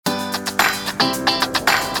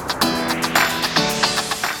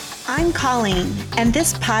I'm Colleen, and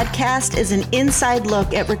this podcast is an inside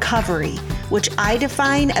look at recovery, which I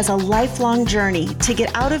define as a lifelong journey to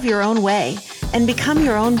get out of your own way and become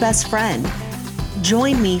your own best friend.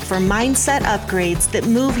 Join me for mindset upgrades that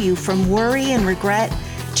move you from worry and regret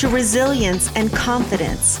to resilience and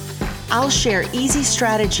confidence. I'll share easy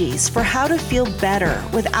strategies for how to feel better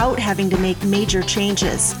without having to make major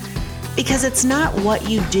changes. Because it's not what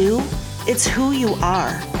you do, it's who you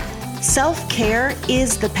are. Self-care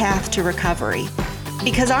is the path to recovery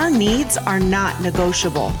because our needs are not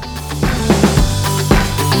negotiable.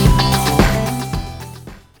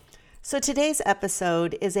 So today's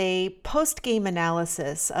episode is a post-game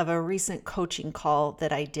analysis of a recent coaching call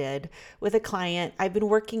that I did with a client. I've been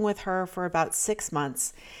working with her for about 6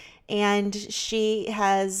 months, and she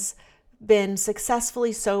has been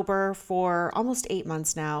successfully sober for almost 8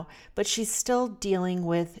 months now, but she's still dealing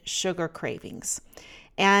with sugar cravings.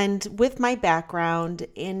 And with my background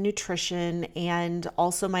in nutrition and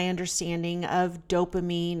also my understanding of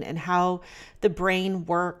dopamine and how the brain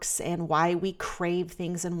works and why we crave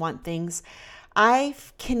things and want things, I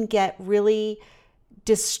can get really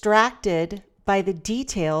distracted by the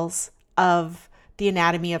details of the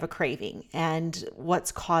anatomy of a craving and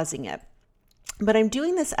what's causing it. But I'm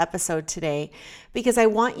doing this episode today because I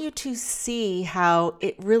want you to see how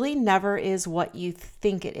it really never is what you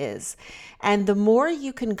think it is. And the more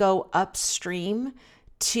you can go upstream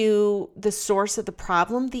to the source of the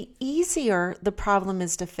problem, the easier the problem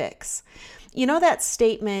is to fix. You know that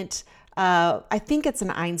statement, I think it's an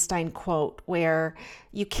Einstein quote, where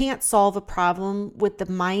you can't solve a problem with the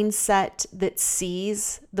mindset that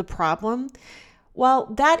sees the problem. Well,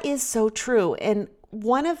 that is so true. And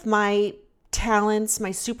one of my talents, my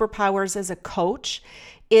superpowers as a coach,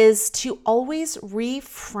 is to always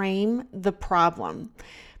reframe the problem.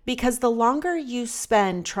 Because the longer you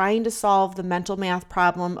spend trying to solve the mental math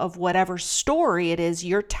problem of whatever story it is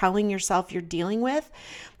you're telling yourself you're dealing with,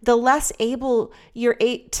 the less able you're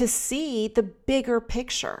to see the bigger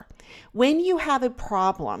picture. When you have a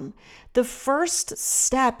problem, the first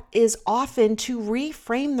step is often to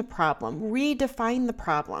reframe the problem, redefine the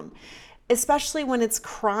problem. Especially when it's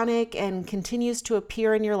chronic and continues to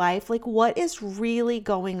appear in your life, like what is really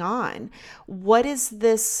going on? What is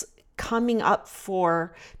this coming up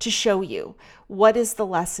for to show you? What is the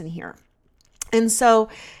lesson here? And so,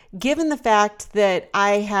 given the fact that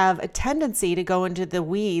I have a tendency to go into the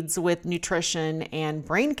weeds with nutrition and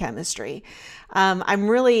brain chemistry, I'm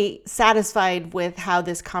really satisfied with how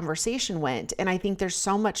this conversation went. And I think there's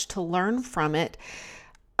so much to learn from it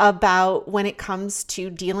about when it comes to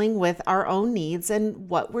dealing with our own needs and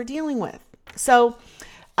what we're dealing with. So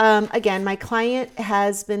again, my client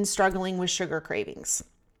has been struggling with sugar cravings.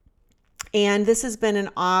 And this has been an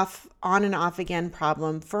on and off again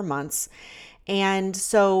problem for months. And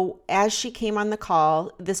so as she came on the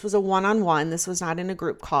call, this was a one-on-one. This was not in a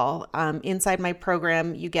group call. Inside my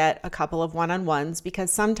program, you get a couple of one-on-ones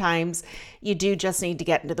because sometimes you do just need to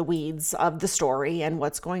get into the weeds of the story and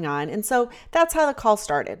what's going on. And so that's how the call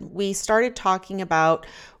started. We started talking about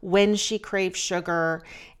when she craves sugar,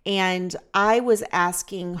 and I was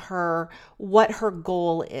asking her what her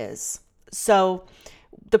goal is. So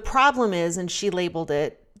the problem is, and she labeled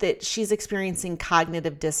it, that she's experiencing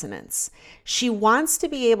cognitive dissonance. She wants to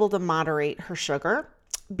be able to moderate her sugar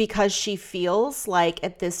because she feels like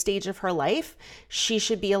at this stage of her life, she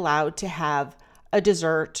should be allowed to have a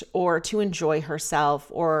dessert or to enjoy herself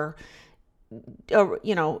or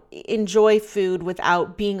enjoy food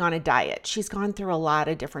without being on a diet. She's gone through a lot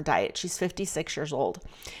of different diets. She's 56 years old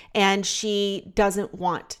and she doesn't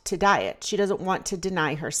want to diet. She doesn't want to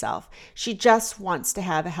deny herself. She just wants to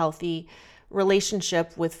have a healthy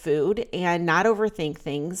relationship with food and not overthink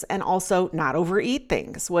things and also not overeat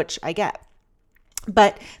things, which I get.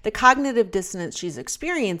 But the cognitive dissonance she's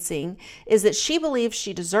experiencing is that she believes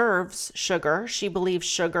she deserves sugar. She believes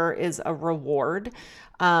sugar is a reward,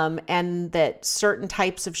 and that certain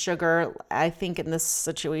types of sugar, I think in this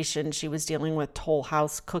situation, she was dealing with Toll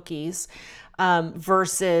House cookies,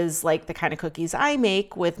 versus like the kind of cookies I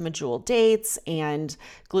make with medjool dates and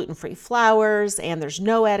gluten-free flours, and there's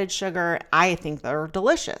no added sugar. I think they're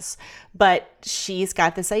delicious. But she's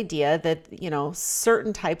got this idea that,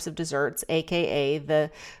 certain types of desserts, AKA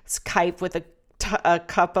the kype with a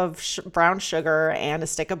cup of brown sugar and a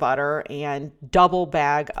stick of butter and double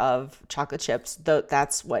bag of chocolate chips,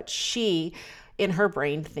 that's what she in her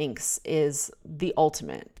brain thinks is the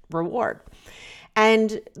ultimate reward.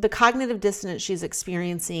 And the cognitive dissonance she's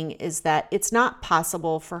experiencing is that it's not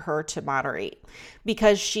possible for her to moderate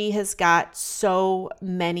because she has got so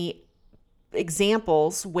many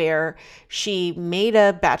examples where she made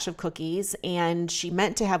a batch of cookies and she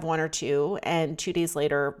meant to have one or two, and 2 days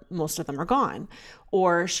later, most of them are gone.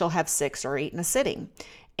 Or she'll have 6 or 8 in a sitting,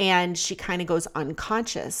 and she kind of goes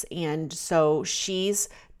unconscious. And so she's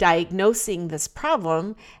diagnosing this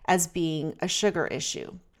problem as being a sugar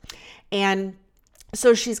issue. And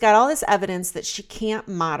so she's got all this evidence that she can't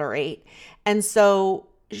moderate. And so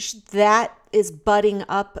that is butting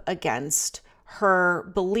up against her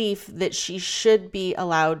belief that she should be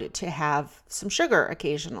allowed to have some sugar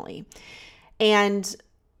occasionally. And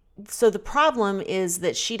so the problem is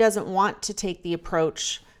that she doesn't want to take the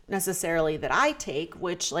approach necessarily that I take,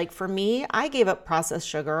 which, like, for me, I gave up processed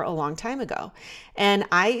sugar a long time ago. And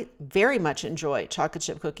I very much enjoy chocolate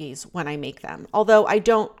chip cookies when I make them, although I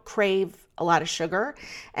don't crave a lot of sugar.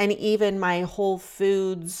 And even my Whole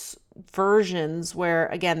Foods versions, where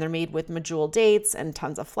again, they're made with medjool dates and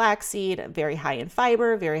tons of flaxseed, very high in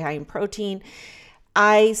fiber, very high in protein,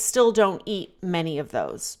 I still don't eat many of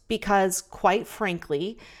those because, quite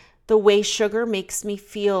frankly, the way sugar makes me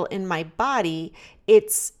feel in my body,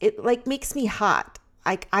 it like makes me hot.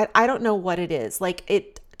 I don't know what it is. Like,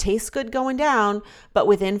 it tastes good going down, but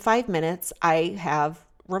within 5 minutes, I have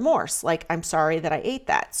remorse. Like, I'm sorry that I ate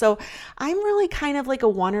that. So I'm really kind of like a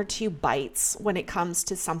 1 or 2 bites when it comes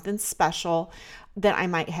to something special that I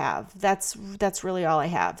might have. That's really all I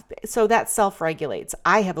have. So that self-regulates.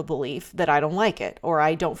 I have a belief that I don't like it or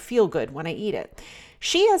I don't feel good when I eat it.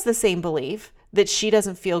 She has the same belief that she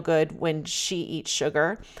doesn't feel good when she eats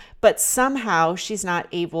sugar, but somehow she's not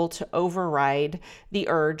able to override the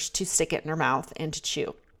urge to stick it in her mouth and to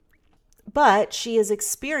chew. But she is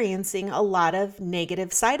experiencing a lot of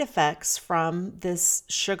negative side effects from this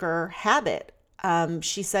sugar habit.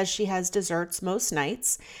 She says she has desserts most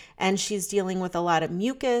nights, and she's dealing with a lot of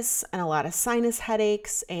mucus and a lot of sinus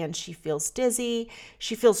headaches, and she feels dizzy.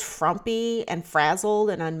 She feels frumpy and frazzled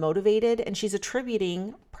and unmotivated, and she's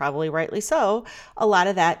attributing, probably rightly so, a lot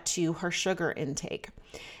of that to her sugar intake.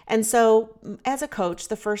 And so as a coach,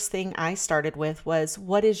 the first thing I started with was,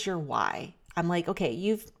 what is your why? I'm like, okay,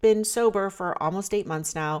 you've been sober for almost 8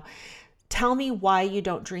 months now. Tell me why you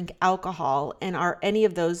don't drink alcohol, and are any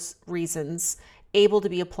of those reasons able to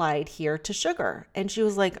be applied here to sugar? And she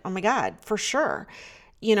was like, oh my God, for sure.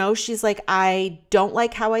 You know, she's like, I don't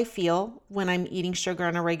like how I feel when I'm eating sugar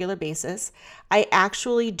on a regular basis. I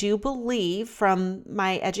actually do believe from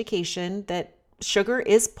my education that sugar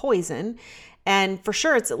is poison. And for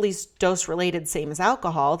sure, it's at least dose related, same as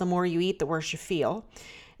alcohol. The more you eat, the worse you feel.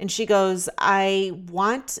 And she goes,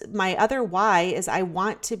 my other why is I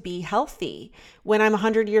want to be healthy when I'm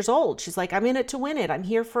 100 years old. She's like, I'm in it to win it. I'm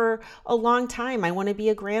here for a long time. I want to be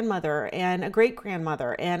a grandmother and a great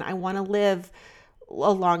grandmother, and I want to live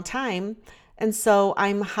a long time. And so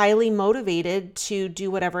I'm highly motivated to do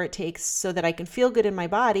whatever it takes so that I can feel good in my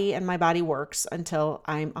body, and my body works until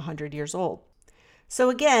I'm 100 years old. So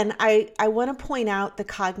again, I want to point out the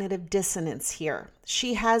cognitive dissonance here.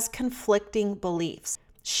 She has conflicting beliefs.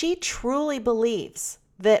 She truly believes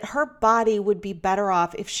that her body would be better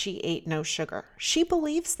off if she ate no sugar. She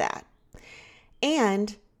believes that.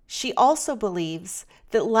 And she also believes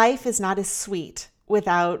that life is not as sweet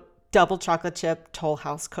without double chocolate chip Toll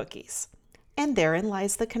House cookies. And therein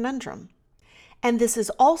lies the conundrum. And this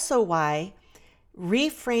is also why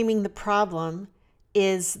reframing the problem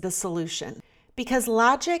is the solution. Because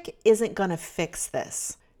logic isn't going to fix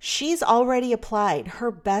this. She's already applied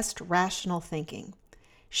her best rational thinking.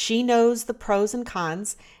 She knows the pros and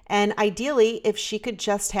cons, and ideally, if she could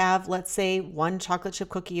just have, let's say, 1 chocolate chip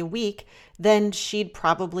cookie a week, then she'd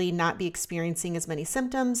probably not be experiencing as many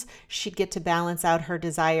symptoms. She'd get to balance out her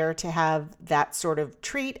desire to have that sort of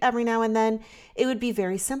treat every now and then. It would be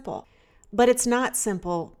very simple. But it's not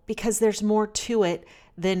simple because there's more to it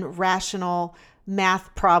than rational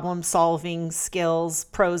math problem solving skills,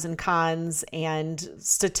 pros and cons, and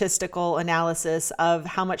statistical analysis of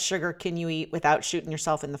how much sugar can you eat without shooting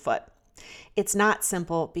yourself in the foot. It's not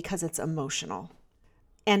simple because it's emotional,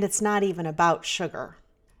 and it's not even about sugar.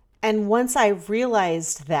 And once I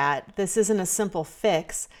realized that this isn't a simple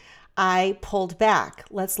fix, I pulled back.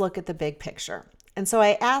 Let's look at the big picture. And so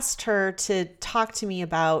I asked her to talk to me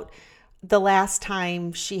about the last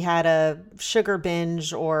time she had a sugar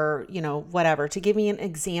binge or, whatever, to give me an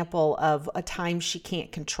example of a time she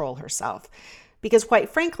can't control herself. Because quite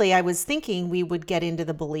frankly, I was thinking we would get into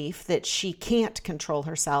the belief that she can't control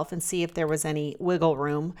herself and see if there was any wiggle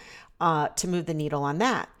room to move the needle on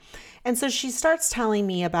that. And so she starts telling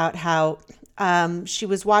me about how She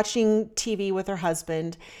was watching TV with her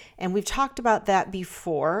husband, and we've talked about that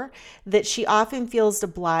before, that she often feels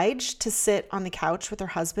obliged to sit on the couch with her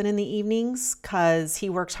husband in the evenings because he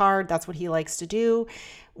works hard. That's what he likes to do.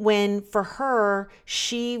 When for her,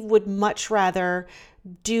 she would much rather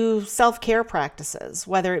do self-care practices,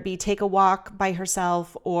 whether it be take a walk by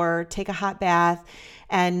herself or take a hot bath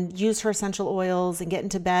and use her essential oils and get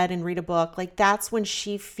into bed and read a book. Like, that's when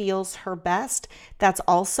she feels her best. That's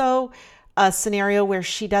also a scenario where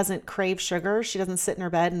she doesn't crave sugar. She doesn't sit in her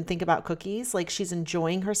bed and think about cookies. Like, she's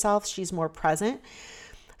enjoying herself. She's more present.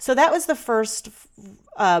 So that was the first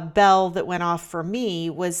bell that went off for me,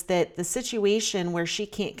 was that the situation where she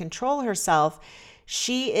can't control herself,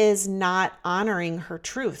 she is not honoring her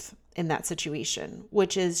truth in that situation,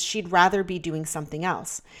 which is she'd rather be doing something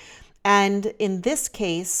else. And in this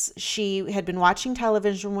case, she had been watching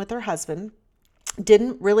television with her husband,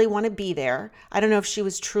 didn't really want to be there. I don't know if she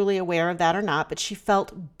was truly aware of that or not, but she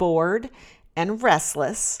felt bored and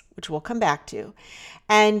restless, which we'll come back to,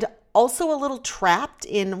 and also a little trapped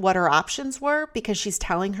in what her options were, because she's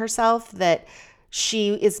telling herself that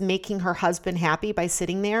she is making her husband happy by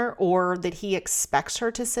sitting there, or that he expects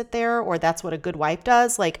her to sit there, or that's what a good wife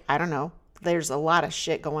does. Like, I don't know. There's a lot of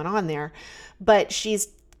shit going on there, but she's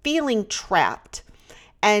feeling trapped,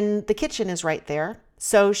 and the kitchen is right there.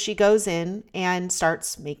 So she goes in and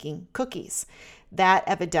starts making cookies. That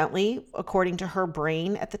evidently, according to her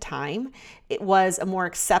brain at the time, it was a more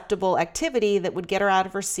acceptable activity that would get her out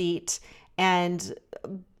of her seat, and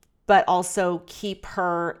but also keep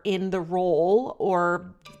her in the role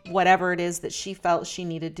or whatever it is that she felt she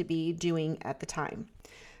needed to be doing at the time.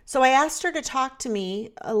 So I asked her to talk to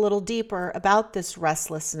me a little deeper about this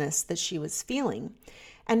restlessness that she was feeling.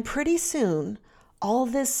 And pretty soon, all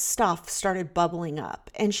this stuff started bubbling up.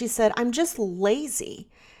 And she said, I'm just lazy.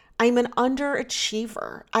 I'm an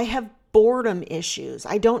underachiever. I have boredom issues.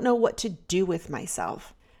 I don't know what to do with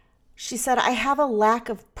myself. She said, I have a lack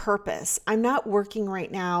of purpose. I'm not working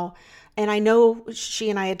right now. And I know she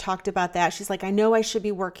and I had talked about that. She's like, I know I should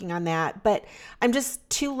be working on that, but I'm just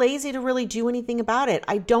too lazy to really do anything about it.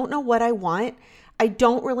 I don't know what I want. I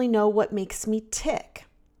don't really know what makes me tick.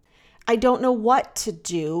 I don't know what to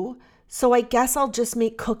do. So I guess I'll just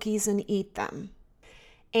make cookies and eat them.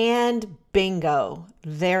 And bingo,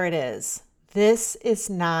 there it is. This is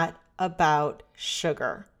not about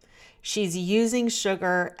sugar. She's using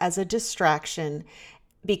sugar as a distraction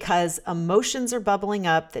because emotions are bubbling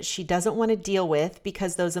up that she doesn't want to deal with,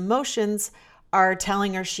 because those emotions are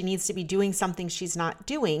telling her she needs to be doing something she's not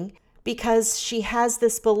doing, because she has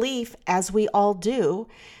this belief, as we all do,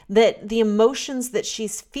 that the emotions that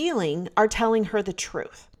she's feeling are telling her the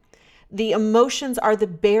truth. The emotions are the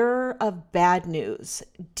bearer of bad news.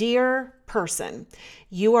 Dear person,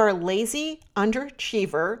 you are a lazy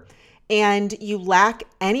underachiever and you lack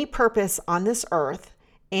any purpose on this earth,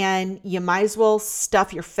 and you might as well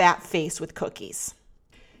stuff your fat face with cookies.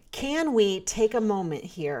 Can we take a moment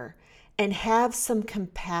here and have some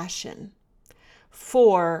compassion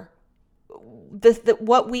for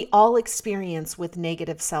what we all experience with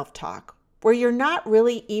negative self-talk, where you're not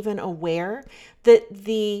really even aware that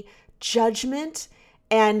the judgment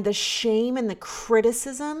and the shame and the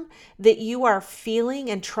criticism that you are feeling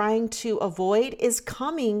and trying to avoid is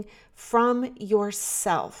coming from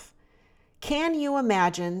yourself. Can you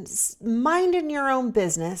imagine minding your own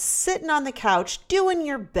business, sitting on the couch, doing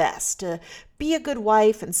your best to be a good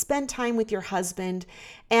wife and spend time with your husband,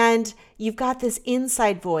 and you've got this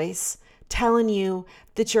inside voice telling you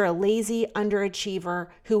that you're a lazy underachiever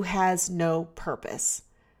who has no purpose?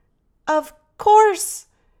 Of course,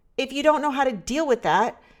 if you don't know how to deal with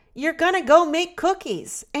that, you're going to go make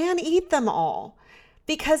cookies and eat them all,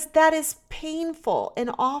 because that is painful and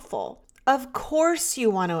awful. Of course you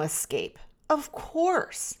want to escape. Of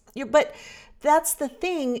course. But that's the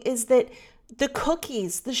thing, is that the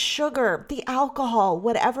cookies, the sugar, the alcohol,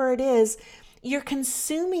 whatever it is, you're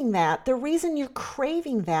consuming that. The reason you're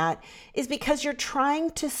craving that is because you're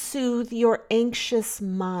trying to soothe your anxious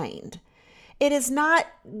mind. It is not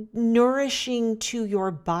nourishing to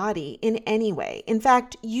your body in any way. In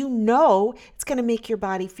fact, you know it's going to make your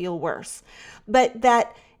body feel worse. But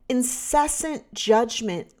that incessant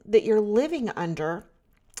judgment that you're living under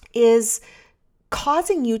is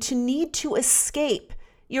causing you to need to escape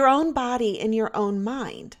your own body and your own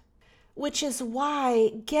mind, which is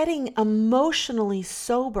why getting emotionally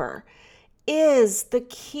sober is the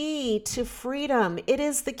key to freedom. It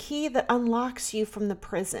is the key that unlocks you from the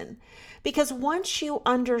prison. Because once you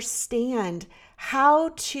understand how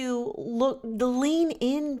to lean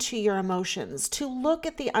into your emotions, to look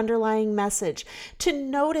at the underlying message, to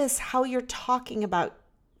notice how you're talking about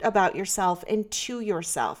about yourself and to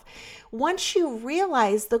yourself. Once you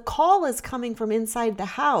realize the call is coming from inside the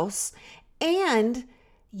house and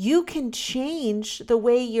you can change the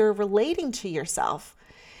way you're relating to yourself,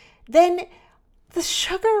 then the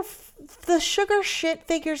sugar shit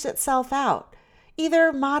figures itself out.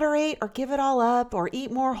 Either moderate or give it all up or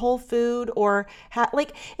eat more whole food or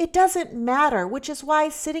it doesn't matter, which is why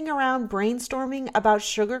sitting around brainstorming about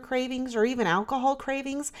sugar cravings or even alcohol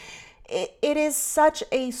cravings, it is such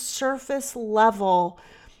a surface level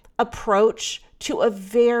approach to a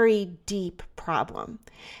very deep problem.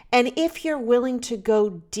 And if you're willing to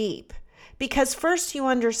go deep, because first you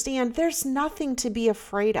understand there's nothing to be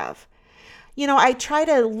afraid of. I try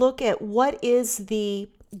to look at what is the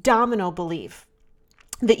domino belief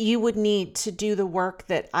that you would need to do the work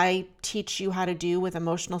that I teach you how to do with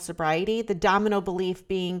emotional sobriety. The domino belief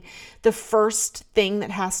being the first thing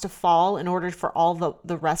that has to fall in order for all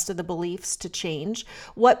the rest of the beliefs to change.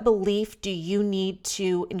 What belief do you need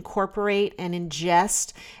to incorporate and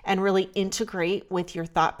ingest and really integrate with your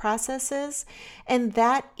thought processes? And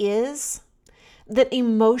that is that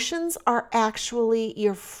emotions are actually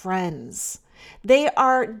your friends. They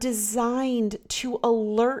are designed to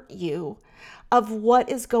alert you of what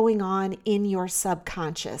is going on in your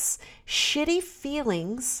subconscious. Shitty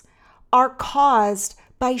feelings are caused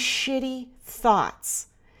by shitty thoughts,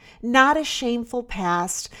 not a shameful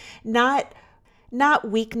past, not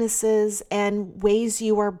weaknesses and ways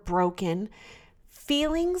you are broken.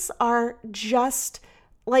 Feelings are just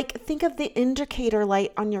think of the indicator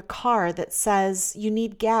light on your car that says you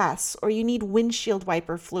need gas or you need windshield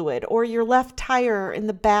wiper fluid or your left tire in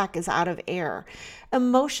the back is out of air.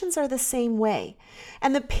 Emotions are the same way.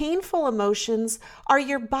 And the painful emotions are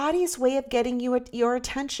your body's way of getting your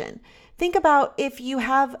attention. Think about if you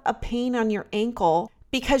have a pain on your ankle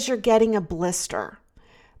because you're getting a blister,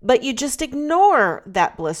 but you just ignore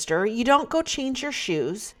that blister. You don't go change your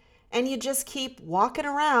shoes and you just keep walking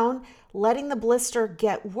around letting the blister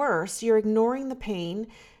get worse. You're ignoring the pain.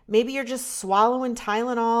 Maybe you're just swallowing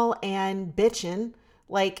Tylenol and bitching.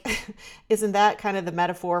 Isn't that kind of the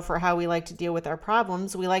metaphor for how we like to deal with our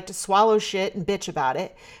problems? We like to swallow shit and bitch about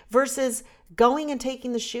it versus going and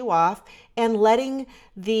taking the shoe off and letting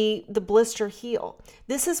the blister heal.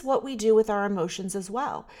 This is what we do with our emotions as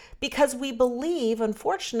well, because we believe,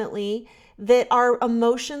 unfortunately, that our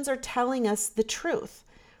emotions are telling us the truth.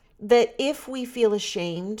 That if we feel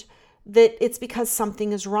ashamed, that it's because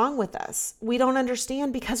something is wrong with us. We don't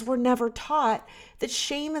understand because we're never taught that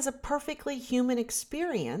shame is a perfectly human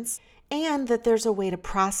experience and that there's a way to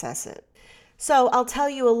process it. So I'll tell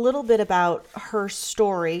you a little bit about her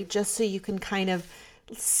story just so you can kind of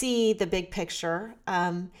see the big picture.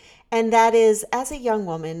 And that is, as a young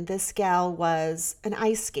woman, this gal was an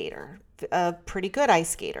ice skater, a pretty good ice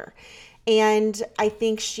skater. And I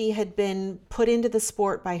think she had been put into the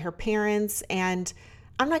sport by her parents, and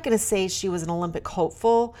I'm not going to say she was an Olympic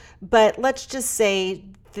hopeful, but let's just say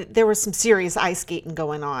that there was some serious ice skating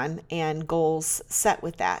going on and goals set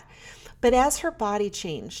with that. But as her body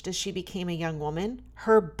changed, as she became a young woman,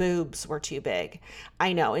 her boobs were too big.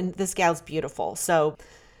 I know, and this gal's beautiful. So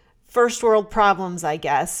first world problems, I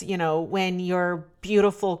guess, when your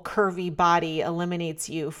beautiful curvy body eliminates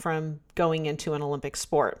you from going into an Olympic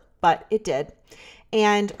sport. But it did.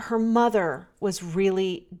 And her mother was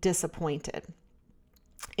really disappointed.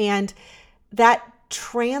 And that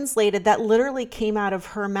literally came out of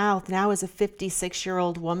her mouth. Now, as a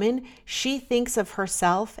 56-year-old woman, she thinks of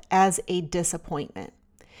herself as a disappointment.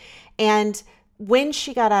 And when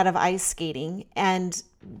she got out of ice skating and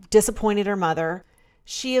disappointed her mother,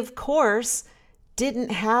 she, of course,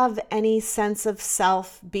 didn't have any sense of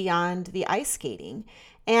self beyond the ice skating.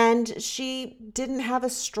 And she didn't have a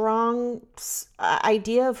strong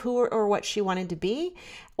idea of who or what she wanted to be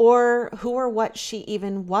or who or what she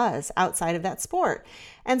even was outside of that sport.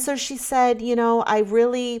 And so she said, I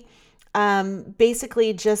really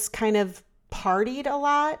basically just kind of partied a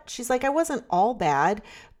lot. She's like, I wasn't all bad,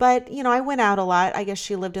 but I went out a lot. I guess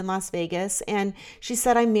she lived in Las Vegas. And she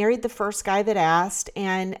said, I married the first guy that asked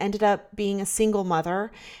and ended up being a single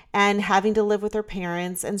mother and having to live with her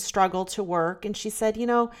parents and struggle to work. And she said,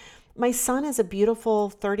 my son is a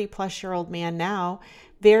beautiful 30-plus-year-old man now,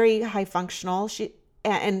 very high functional.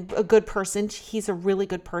 And a good person. He's a really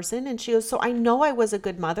good person. And she goes, so I know I was a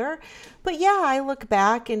good mother, but yeah, I look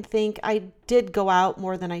back and think I did go out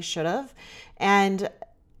more than I should have. And,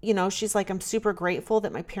 she's like, I'm super grateful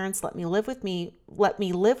that my parents let me live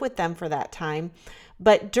with them for that time.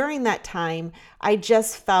 But during that time, I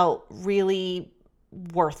just felt really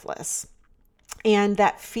worthless. And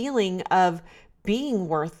that feeling of being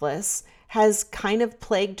worthless has kind of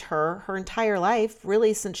plagued her entire life,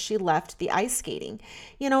 really since she left the ice skating.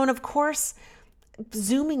 And of course,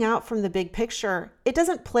 zooming out from the big picture, it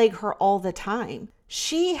doesn't plague her all the time.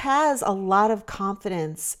 She has a lot of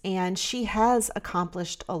confidence and she has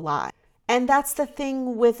accomplished a lot. And that's the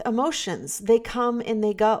thing with emotions. They come and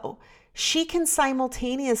they go. She can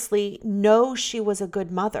simultaneously know she was a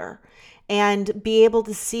good mother and be able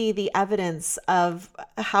to see the evidence of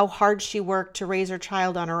how hard she worked to raise her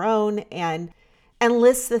child on her own and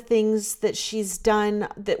list the things that she's done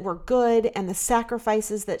that were good and the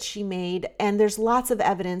sacrifices that she made. And there's lots of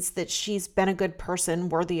evidence that she's been a good person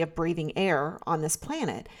worthy of breathing air on this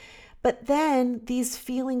planet. But then these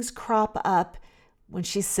feelings crop up when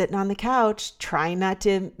she's sitting on the couch trying not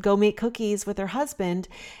to go make cookies with her husband,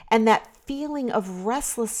 and that feeling of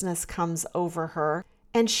restlessness comes over her,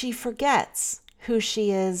 and she forgets who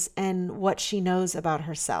she is and what she knows about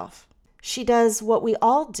herself. She does what we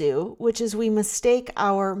all do, which is we mistake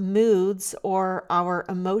our moods or our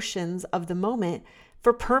emotions of the moment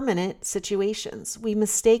for permanent situations. We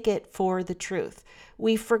mistake it for the truth.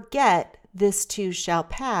 We forget this too shall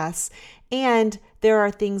pass, and there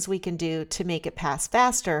are things we can do to make it pass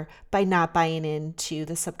faster by not buying into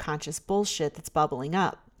the subconscious bullshit that's bubbling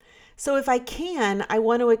up. So if I can, I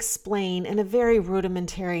want to explain in a very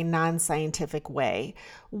rudimentary, non-scientific way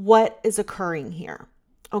what is occurring here.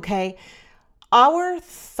 Okay? Our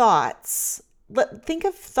thoughts, think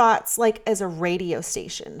of thoughts like as a radio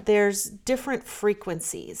station. There's different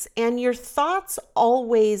frequencies, and your thoughts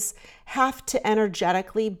always have to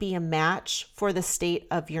energetically be a match for the state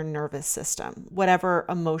of your nervous system, whatever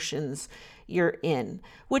emotions you're in,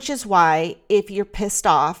 which is why if you're pissed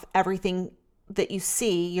off, everything that you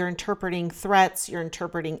see, you're interpreting threats, you're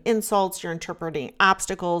interpreting insults, you're interpreting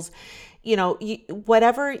obstacles,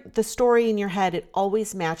 whatever the story in your head, it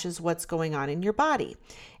always matches what's going on in your body.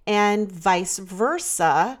 And vice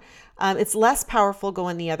versa. It's less powerful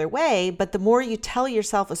going the other way, but the more you tell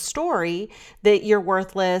yourself a story that you're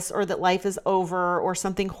worthless or that life is over or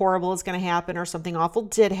something horrible is going to happen or something awful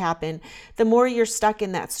did happen, the more you're stuck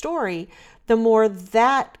in that story, the more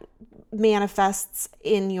that manifests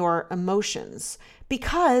in your emotions,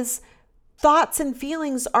 because thoughts and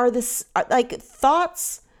feelings are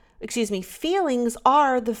feelings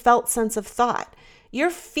are the felt sense of thought. You're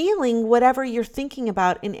feeling whatever you're thinking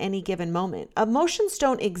about in any given moment. Emotions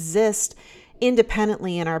don't exist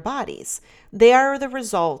independently in our bodies. They are the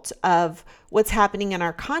result of what's happening in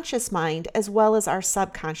our conscious mind as well as our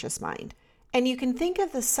subconscious mind. And you can think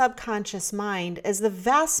of the subconscious mind as the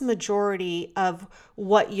vast majority of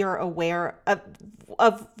what you're aware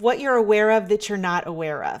of what you're aware of that you're not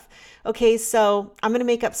aware of. Okay, so I'm going to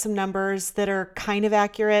make up some numbers that are kind of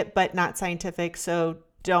accurate, but not scientific. So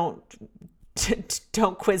don't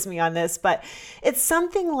quiz me on this, but it's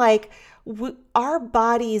something like our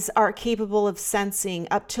bodies are capable of sensing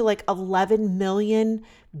up to like 11 million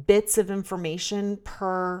bits of information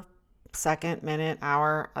per second, minute,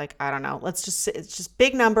 hour, I don't know. It's just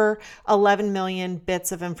big number, 11 million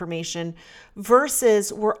bits of information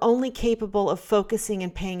versus we're only capable of focusing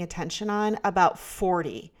and paying attention on about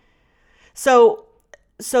 40. So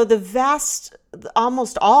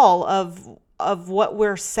almost all of what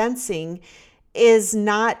we're sensing is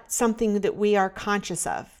not something that we are conscious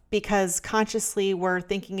of, because consciously we're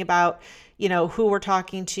thinking about, who we're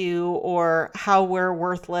talking to or how we're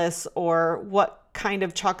worthless or what kind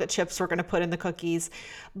of chocolate chips we're going to put in the cookies.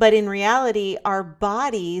 But in reality, our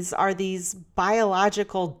bodies are these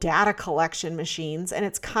biological data collection machines, and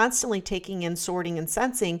it's constantly taking in, sorting, and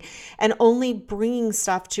sensing, and only bringing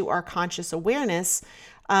stuff to our conscious awareness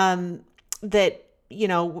that,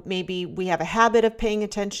 maybe we have a habit of paying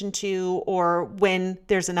attention to, or when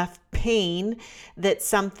there's enough pain that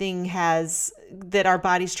that our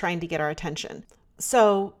body's trying to get our attention.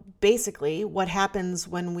 So basically, what happens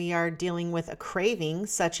when we are dealing with a craving,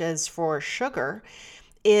 such as for sugar,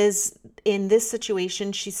 is in this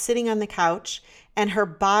situation, she's sitting on the couch and her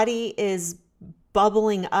body is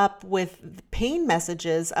bubbling up with pain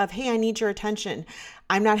messages of, hey, I need your attention.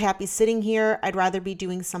 I'm not happy sitting here. I'd rather be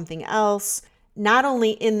doing something else. Not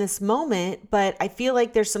only in this moment, but I feel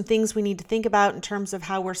like there's some things we need to think about in terms of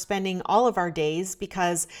how we're spending all of our days,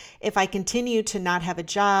 because if I continue to not have a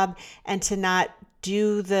job and to not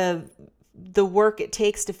do the work it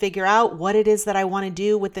takes to figure out what it is that I want to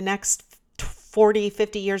do with the next 40,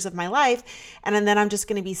 50 years of my life, and then I'm just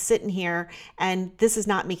going to be sitting here and this is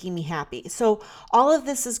not making me happy. So all of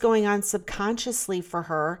this is going on subconsciously for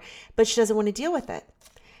her, but she doesn't want to deal with it,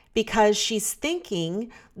 because she's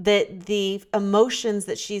thinking that the emotions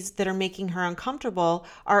that are making her uncomfortable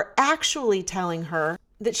are actually telling her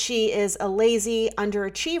that she is a lazy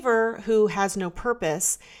underachiever who has no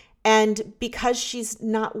purpose. And because she's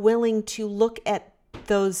not willing to look at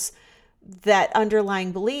that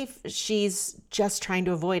underlying belief, she's just trying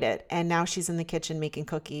to avoid it. And now she's in the kitchen making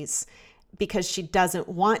cookies because she doesn't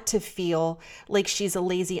want to feel like she's a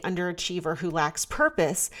lazy underachiever who lacks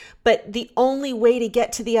purpose. But the only way to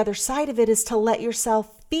get to the other side of it is to let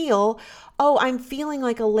yourself feel, oh, I'm feeling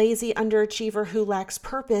like a lazy underachiever who lacks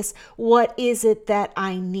purpose. What is it that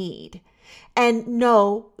I need? And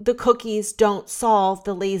no, the cookies don't solve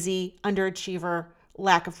the lazy underachiever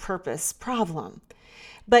lack of purpose problem.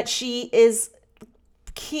 But she is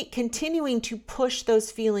continuing to push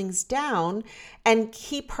those feelings down and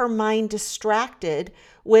keep her mind distracted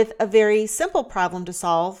with a very simple problem to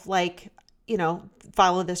solve, like,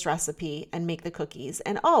 follow this recipe and make the cookies.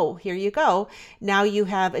 And oh, here you go. Now you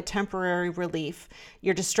have a temporary relief.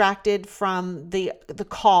 You're distracted from the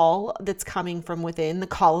call that's coming from within, the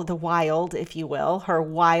call of the wild, if you will, her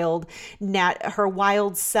wild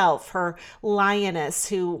self, her lioness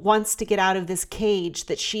who wants to get out of this cage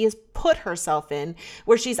that she has put herself in,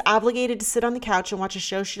 where she's obligated to sit on the couch and watch a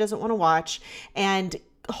show she doesn't want to watch and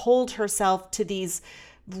hold herself to these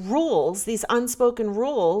rules, these unspoken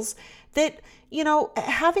rules that,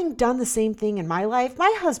 having done the same thing in my life,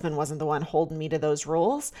 my husband wasn't the one holding me to those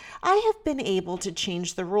rules. I have been able to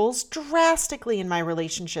change the rules drastically in my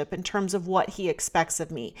relationship in terms of what he expects of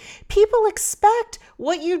me. People expect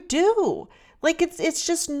what you do. Like it's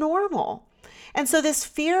just normal. And so this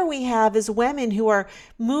fear we have as women who are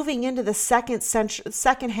moving into the second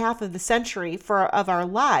half of the century of our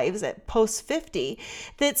lives at post 50,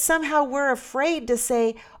 that somehow we're afraid to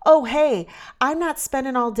say, oh, hey, I'm not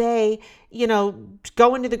spending all day,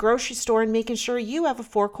 going to the grocery store and making sure you have a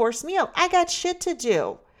 4-course meal. I got shit to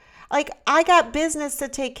do. Like, I got business to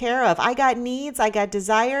take care of. I got needs, I got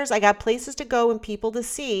desires, I got places to go and people to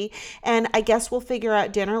see. And I guess we'll figure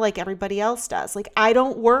out dinner like everybody else does. Like, I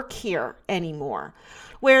don't work here anymore.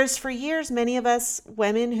 Whereas for years, many of us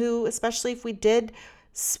women who, especially if we did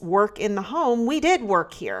work in the home, we did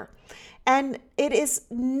work here. And it is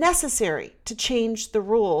necessary to change the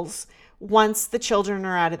rules once the children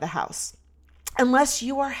are out of the house, unless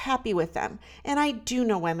you are happy with them. And I do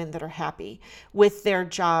know women that are happy with their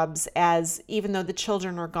jobs, as even though the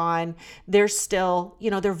children are gone, they're still,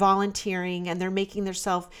 they're volunteering and they're making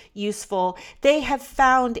themselves useful. They have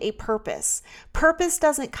found a purpose. Purpose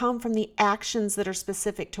doesn't come from the actions that are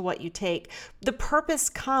specific to what you take. The purpose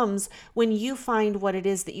comes when you find what it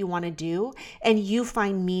is that you want to do and you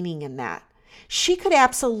find meaning in that. She could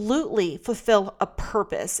absolutely fulfill a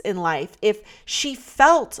purpose in life if she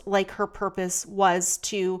felt like her purpose was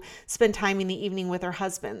to spend time in the evening with her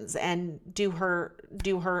husbands and do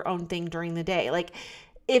her own thing during the day. Like,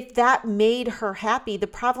 if that made her happy, the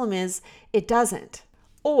problem is it doesn't.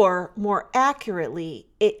 Or more accurately,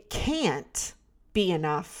 it can't be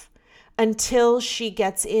enough until she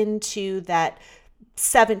gets into that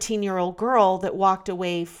 17-year-old girl that walked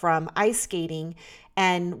away from ice skating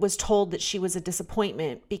and was told that she was a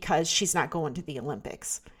disappointment because she's not going to the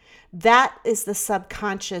Olympics. That is the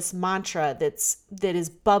subconscious mantra that is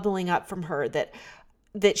bubbling up from her,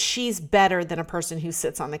 that she's better than a person who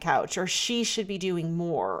sits on the couch, or she should be doing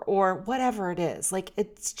more, or whatever it is. Like,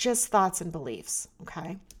 it's just thoughts and beliefs,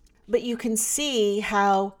 okay? But you can see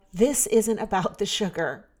how this isn't about the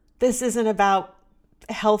sugar. This isn't about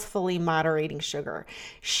healthfully moderating sugar.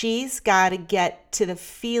 She's got to get to the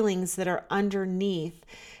feelings that are underneath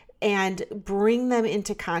and bring them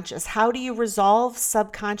into conscious. How do you resolve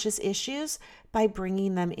subconscious issues? By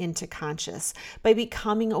bringing them into conscious, by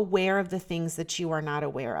becoming aware of the things that you are not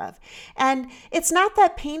aware of. And it's not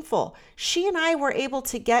that painful. She and I were able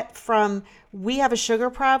to get from we have a sugar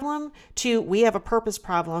problem to we have a purpose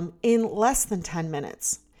problem in less than 10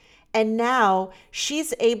 minutes. And now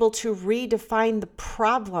she's able to redefine the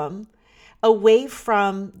problem away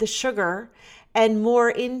from the sugar and more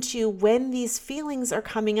into, when these feelings are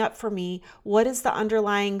coming up for me, what is the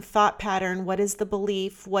underlying thought pattern? What is the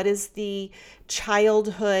belief? What is the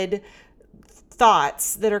childhood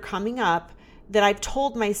thoughts that are coming up that I've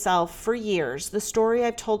told myself for years, the story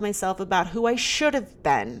I've told myself about who I should have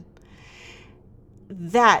been?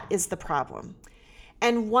 That is the problem.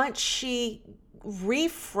 And once she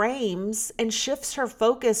reframes and shifts her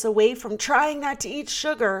focus away from trying not to eat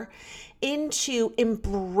sugar into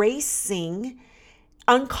embracing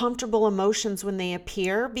uncomfortable emotions when they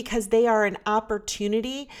appear, because they are an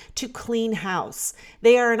opportunity to clean house.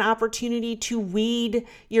 They are an opportunity to weed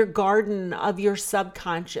your garden of your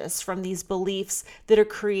subconscious from these beliefs that are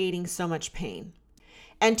creating so much pain.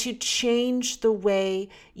 and to change the way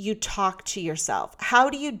you talk to yourself. How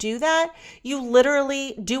do you do that? You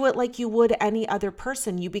literally do it like you would any other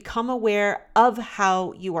person. You become aware of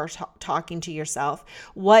how you are talking to yourself,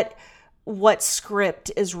 what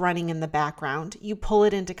script is running in the background. You pull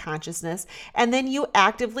it into consciousness, and then you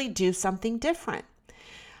actively do something different.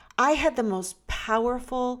 I had the most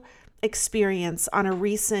powerful experience on a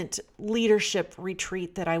recent leadership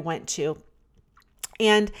retreat that I went to.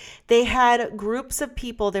 And they had groups of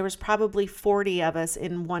people. There was probably 40 of us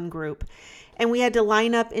in one group. And we had to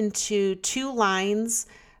line up into two lines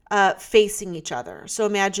facing each other. So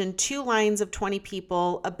imagine two lines of 20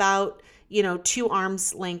 people about, 2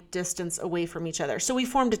 arms length distance away from each other. So we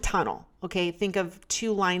formed a tunnel. Okay. Think of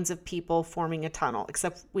two lines of people forming a tunnel,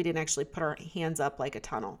 except we didn't actually put our hands up like a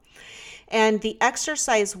tunnel. And the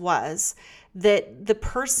exercise was that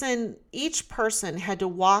each person had to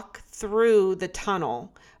walk through the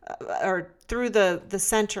tunnel or through the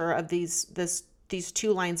center of these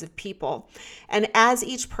two lines of people. And as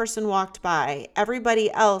each person walked by, everybody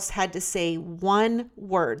else had to say one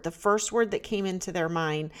word, the first word that came into their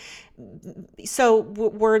mind. So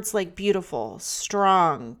words like beautiful,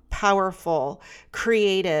 strong, powerful,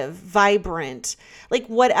 creative, vibrant, like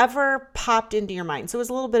whatever popped into your mind. So it was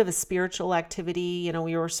a little bit of a spiritual activity.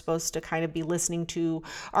 We were supposed to kind of be listening to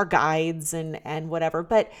our guides and whatever,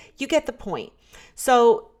 but you get the point.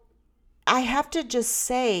 So I have to just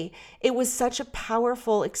say, it was such a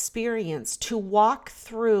powerful experience to walk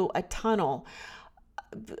through a tunnel.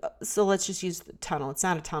 So let's just use the tunnel. It's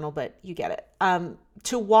not a tunnel, but you get it.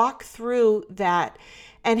 To walk through that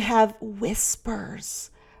and have whispers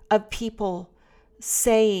of people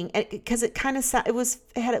saying, because it kind of it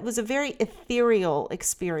was a very ethereal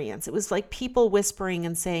experience. It was like people whispering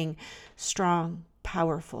and saying, strong,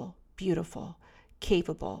 powerful, beautiful,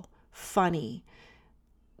 capable, funny,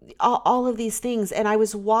 all of these things. And I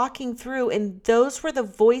was walking through, and those were the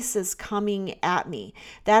voices coming at me.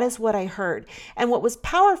 That is what I heard. And what was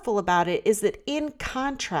powerful about it is that in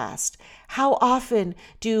contrast, how often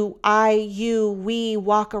do we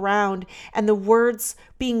walk around and the words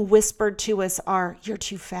being whispered to us are, you're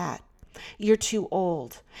too fat. You're too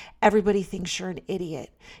old. Everybody thinks you're an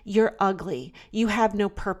idiot. You're ugly. You have no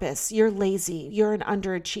purpose. You're lazy. You're an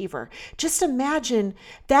underachiever. Just imagine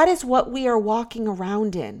that is what we are walking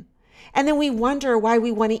around in. And then we wonder why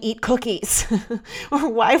we want to eat cookies or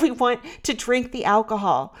why we want to drink the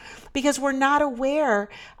alcohol, because we're not aware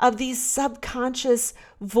of these subconscious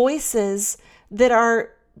voices that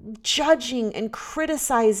are judging and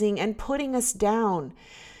criticizing and putting us down.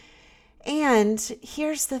 And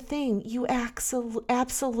here's the thing, you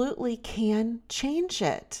absolutely can change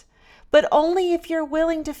it, but only if you're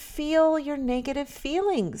willing to feel your negative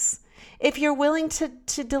feelings. If you're willing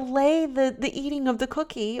to delay the eating of the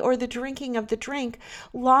cookie or the drinking of the drink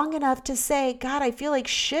long enough to say, God, I feel like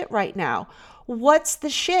shit right now. What's the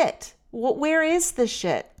shit? Where is the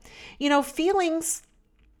shit? Feelings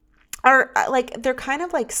are they're kind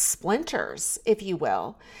of like splinters, if you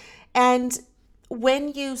will. And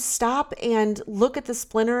when you stop and look at the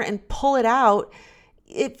splinter and pull it out,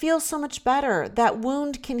 it feels so much better. That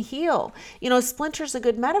wound can heal. Splinter's a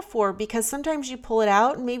good metaphor because sometimes you pull it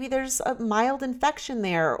out and maybe there's a mild infection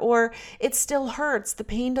there, or it still hurts. The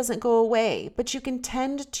pain doesn't go away, but you can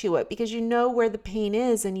tend to it because you know where the pain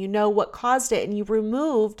is and you know what caused it, and you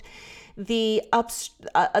removed the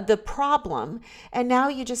problem, and now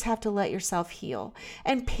you just have to let yourself heal.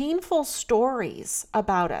 And painful stories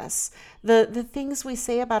about us, the things we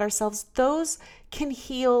say about ourselves, those can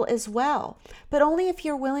heal as well, but only if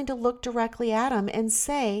you're willing to look directly at them and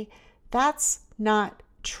say, that's not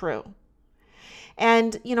true.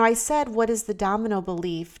 And, I said, what is the domino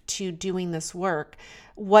belief to doing this work?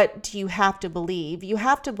 What do you have to believe? You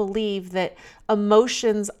have to believe that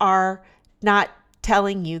emotions are not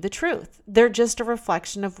telling you the truth. They're just a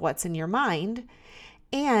reflection of what's in your mind.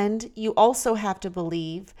 And you also have to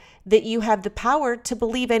believe that you have the power to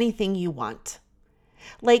believe anything you want.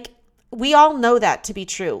 We all know that to be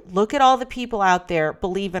true. Look at all the people out there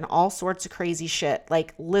believing all sorts of crazy shit,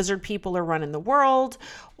 like lizard people are running the world,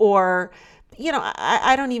 or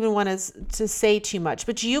I don't even want to say too much,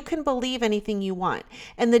 but you can believe anything you want.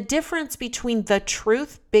 And the difference between the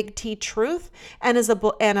truth, big T truth, and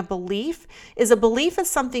a belief is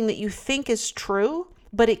something that you think is true,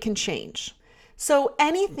 but it can change. So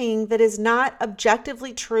anything that is not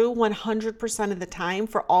objectively true 100% of the time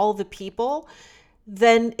for all the people,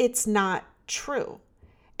 then it's not true.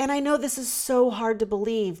 And I know this is so hard to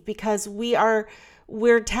believe because we're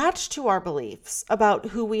attached to our beliefs about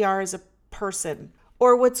who we are as a person,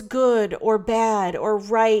 or what's good or bad or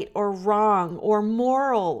right or wrong or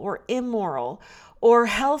moral or immoral, or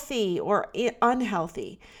healthy or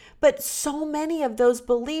unhealthy. But so many of those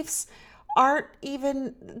beliefs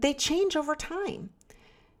they change over time.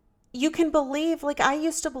 You can believe, like I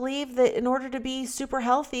used to believe that in order to be super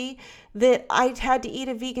healthy, that I had to eat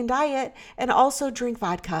a vegan diet and also drink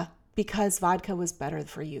vodka because vodka was better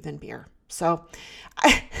for you than beer. So,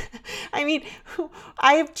 I, I mean,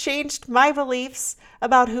 I have changed my beliefs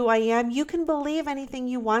about who I am. You can believe anything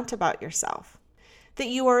you want about yourself, that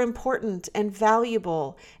you are important and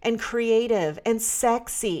valuable and creative and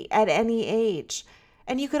sexy at any age.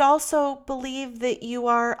 And you could also believe that you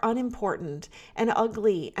are unimportant and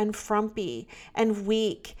ugly and frumpy and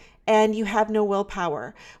weak and you have no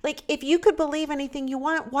willpower. Like, if you could believe anything you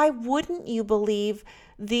want, why wouldn't you believe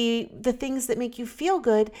the things that make you feel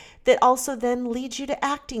good that also then lead you to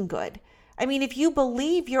acting good? I mean, if you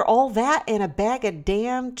believe you're all that in a bag of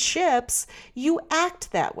damn chips, you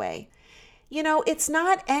act that way. It's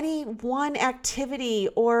not any one activity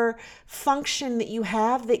or function that you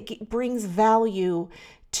have that brings value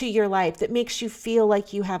to your life, that makes you feel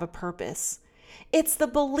like you have a purpose. It's the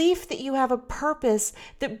belief that you have a purpose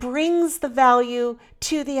that brings the value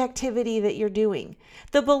to the activity that you're doing.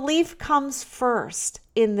 The belief comes first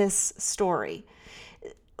in this story.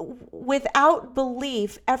 Without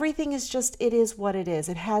belief, everything is just, it is what it is.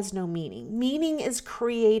 It has no meaning. Meaning is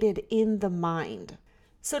created in the mind.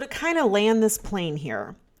 So to kind of land this plane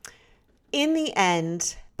here, in the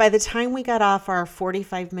end, by the time we got off our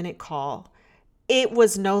 45-minute call, it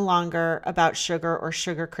was no longer about sugar or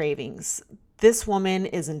sugar cravings. This woman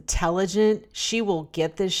is intelligent. She will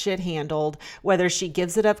get this shit handled, whether she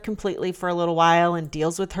gives it up completely for a little while and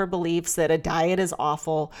deals with her beliefs that a diet is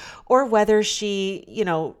awful, or whether she,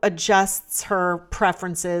 adjusts her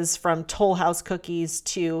preferences from Toll House cookies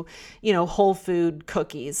to, whole food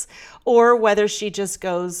cookies, or whether she just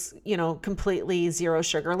goes, completely zero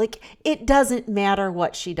sugar. Like, it doesn't matter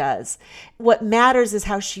what she does. What matters is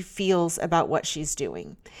how she feels about what she's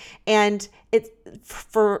doing. And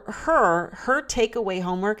for her takeaway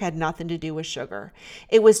homework had nothing to do with sugar.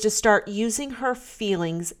 It was to start using her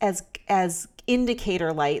feelings as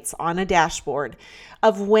indicator lights on a dashboard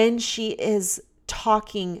of when she is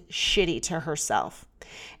talking shitty to herself,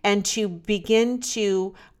 and to begin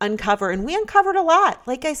to uncover. And we uncovered a lot.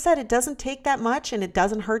 Like I said, it doesn't take that much and it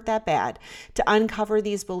doesn't hurt that bad to uncover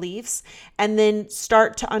these beliefs, and then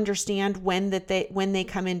start to understand when they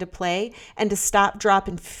come into play, and to stop, drop,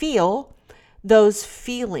 and feel those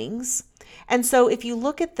feelings. And so if you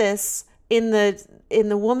look at this in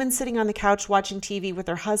the woman sitting on the couch watching TV with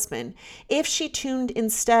her husband, if she tuned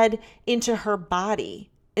instead into her body,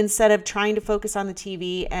 instead of trying to focus on the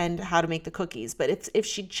TV and how to make the cookies, but if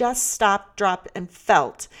she just stopped, dropped, and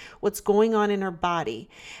felt what's going on in her body,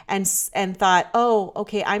 and thought, oh,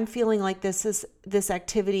 okay, I'm feeling like this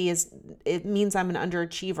activity it means I'm an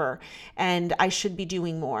underachiever and I should be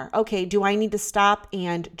doing more. Okay, do I need to stop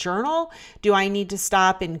and journal? Do I need to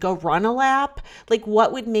stop and go run a lap? Like,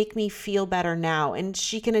 what would make me feel better now? And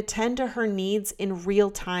she can attend to her needs in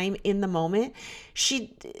real time, in the moment.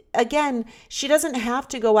 She doesn't have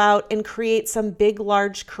to go out and create some big,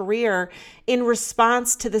 large career in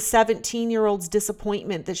response to the 17-year-old's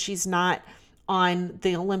disappointment that she's not on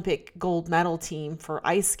the Olympic gold medal team for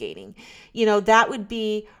ice skating. That would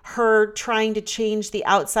be her trying to change the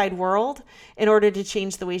outside world in order to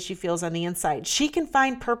change the way she feels on the inside. She can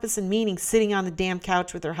find purpose and meaning sitting on the damn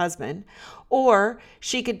couch with her husband, or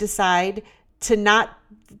she could decide to not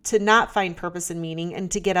find purpose and meaning and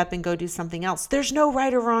to get up and go do something else. There's no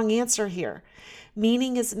right or wrong answer here.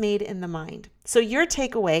 Meaning is made in the mind. So your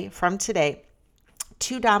takeaway from today: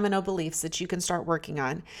 2 domino beliefs that you can start working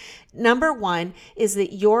on. Number 1 is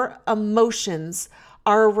that your emotions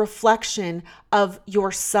are a reflection of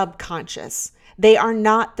your subconscious. They are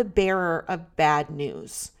not the bearer of bad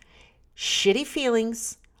news. Shitty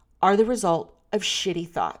feelings are the result of shitty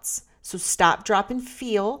thoughts. So stop, drop, and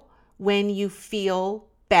feel when you feel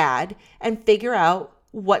bad, and figure out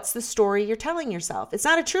what's the story you're telling yourself. It's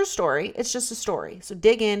not a true story. It's just a story. So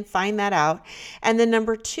dig in, find that out. And then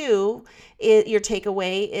number 2, your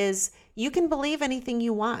takeaway is you can believe anything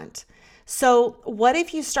you want. So what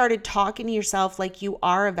if you started talking to yourself like you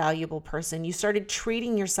are a valuable person? You started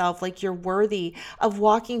treating yourself like you're worthy of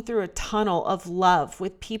walking through a tunnel of love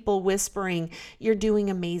with people whispering, "You're doing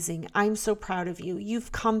amazing. I'm so proud of you.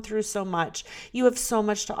 You've come through so much. You have so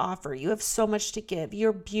much to offer. You have so much to give.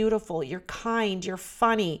 You're beautiful. You're kind. You're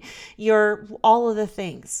funny. You're all of the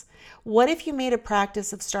things." What if you made a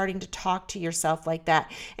practice of starting to talk to yourself like that?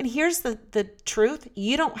 And here's the truth.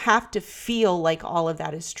 You don't have to feel like all of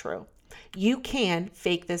that is true. You can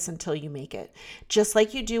fake this until you make it. Just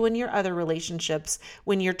like you do in your other relationships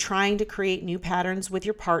when you're trying to create new patterns with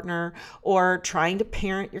your partner or trying to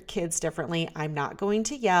parent your kids differently. I'm not going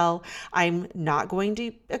to yell. I'm not going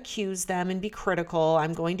to accuse them and be critical.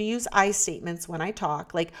 I'm going to use I statements when I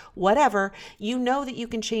talk, like whatever. You know that you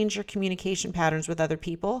can change your communication patterns with other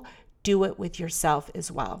people. Do it with yourself as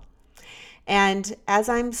well. And as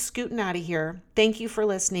I'm scooting out of here, thank you for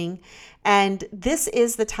listening. And this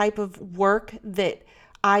is the type of work that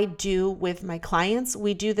I do with my clients.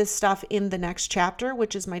 We do this stuff in the next chapter,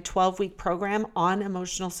 which is my 12-week program on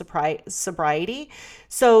emotional sobriety,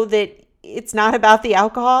 so that it's not about the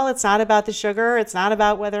alcohol. It's not about the sugar. It's not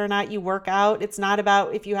about whether or not you work out. It's not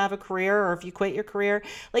about if you have a career or if you quit your career.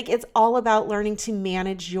 Like, it's all about learning to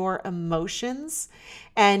manage your emotions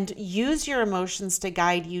and use your emotions to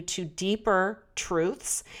guide you to deeper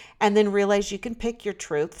truths, and then realize you can pick your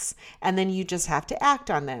truths, and then you just have to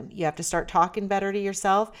act on them. You have to start talking better to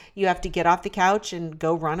yourself. You have to get off the couch and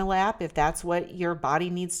go run a lap if that's what your body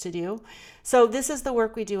needs to do. So this is the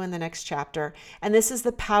work we do in the next chapter, and this is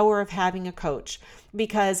the power of having a coach.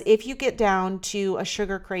 Because if you get down to a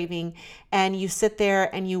sugar craving and you sit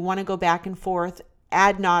there and you want to go back and forth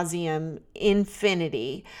ad nauseum,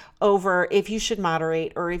 infinity, over if you should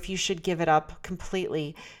moderate or if you should give it up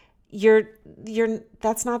completely,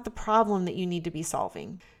 that's not the problem that you need to be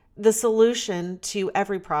solving. The solution to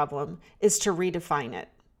every problem is to redefine it.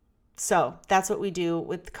 So that's what we do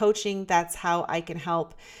with coaching. That's how I can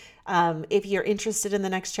help. If you're interested in the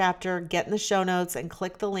next chapter, get in the show notes and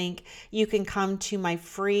click the link. You can come to my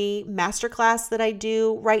free masterclass that I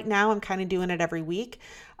do right now. I'm kind of doing it every week.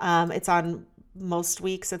 It's on most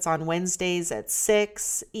weeks. It's on Wednesdays at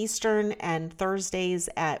 6 Eastern and Thursdays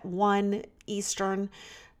at 1 Eastern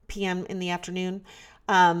p.m. in the afternoon.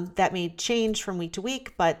 That may change from week to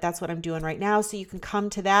week, but that's what I'm doing right now. So you can come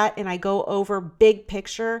to that, and I go over big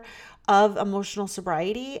picture of emotional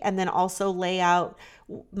sobriety and then also lay out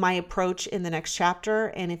my approach in the next chapter.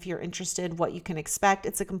 And if you're interested, what you can expect.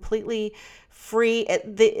 It's a completely free,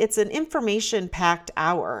 it's an information packed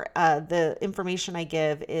hour. The information I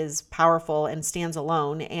give is powerful and stands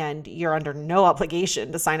alone, and you're under no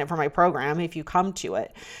obligation to sign up for my program if you come to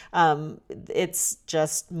it. It's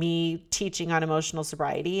just me teaching on emotional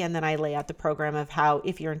sobriety, and then I lay out the program of how,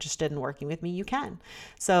 if you're interested in working with me, you can.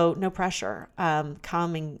 So no pressure.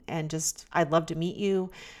 Come and just, I'd love to meet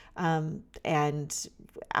you. And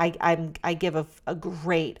I give a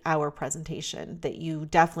great hour presentation that you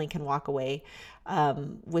definitely can walk away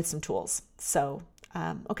with some tools. So,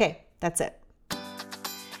 okay, that's it.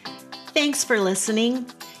 Thanks for listening.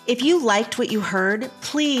 If you liked what you heard,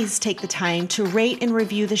 please take the time to rate and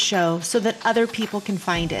review the show so that other people can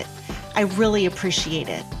find it. I really appreciate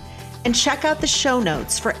it. And check out the show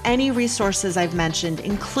notes for any resources I've mentioned,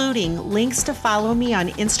 including links to follow me on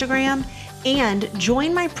Instagram, and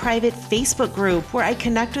join my private Facebook group where I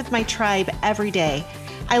connect with my tribe every day.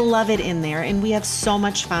 I love it in there, and we have so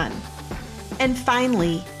much fun. And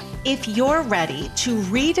finally, if you're ready to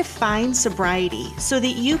redefine sobriety so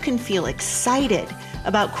that you can feel excited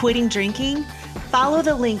about quitting drinking, follow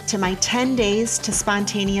the link to my 10 Days to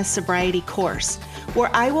Spontaneous Sobriety course, where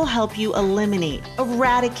I will help you eliminate,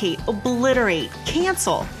 eradicate, obliterate,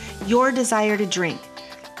 cancel your desire to drink.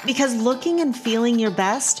 Because looking and feeling your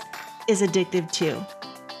best is addictive too.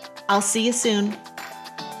 I'll see you soon.